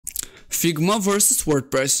Figma versus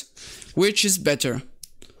WordPress. Which is better?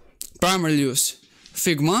 Primarly Use.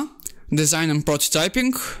 Figma, design and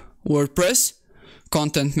prototyping. WordPress,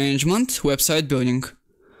 content management, website building.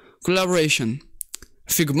 Collaboration.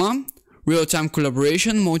 Figma, real-time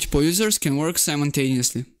collaboration, multiple users can work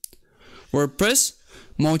simultaneously. WordPress,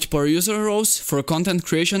 multiple user roles for content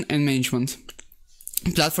creation and management.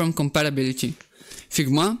 Platform compatibility.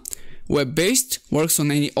 Figma, web-based, works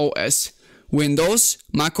on any OS, Windows,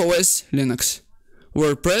 macOS, Linux.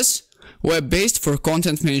 WordPress, web-based for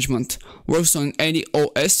content management, works on any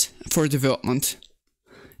OS for development.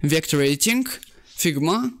 Vector editing.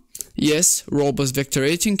 Figma, yes, robust vector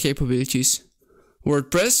editing capabilities.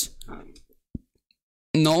 WordPress,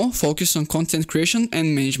 no, focus on content creation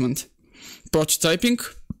and management. Prototyping.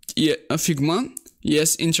 Figma,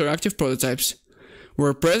 yes, interactive prototypes.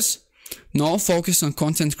 WordPress, no, focus on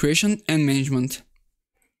content creation and management.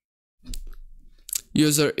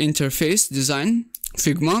 User interface design.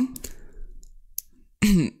 Figma,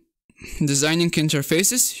 designing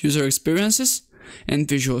interfaces, user experiences, and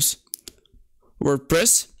visuals.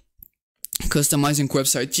 WordPress, customizing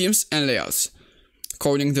website themes and layouts.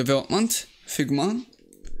 Coding development. Figma,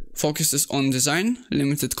 focuses on design,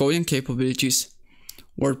 limited coding capabilities.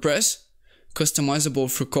 WordPress, customizable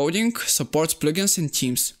for coding, supports plugins and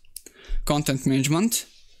themes. Content management.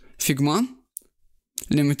 Figma,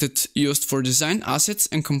 limited used for design, assets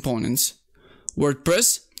and components.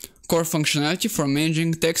 WordPress, core functionality for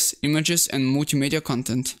managing text, images and multimedia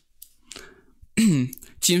content.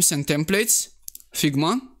 Themes and templates.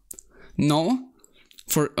 Figma, no,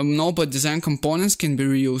 but design components can be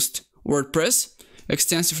reused. WordPress,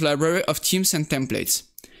 extensive library of themes and templates.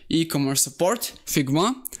 E-commerce support.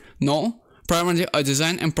 Figma, no, primarily a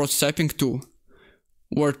design and prototyping tool.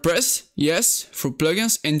 WordPress, yes, for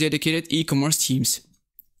plugins and dedicated e-commerce themes.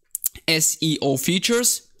 SEO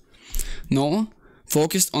features, no,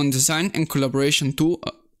 focused on design and collaboration tool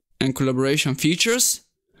and collaboration features.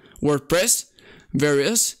 WordPress,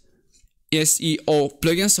 various SEO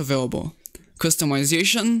plugins available.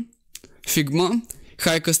 Customization. Figma,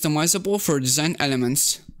 high customizable for design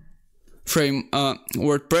elements.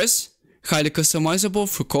 WordPress, highly customizable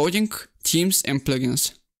for coding, themes and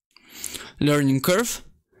plugins. Learning curve.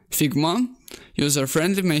 Figma,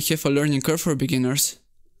 user-friendly, may have a learning curve for beginners.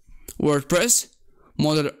 WordPress,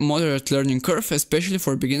 moderate learning curve, especially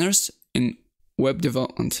for beginners in web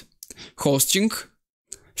development. Hosting.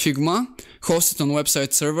 Figma, hosted on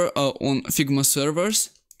website server on Figma servers.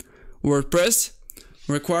 WordPress,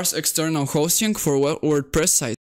 requires external hosting for WordPress sites.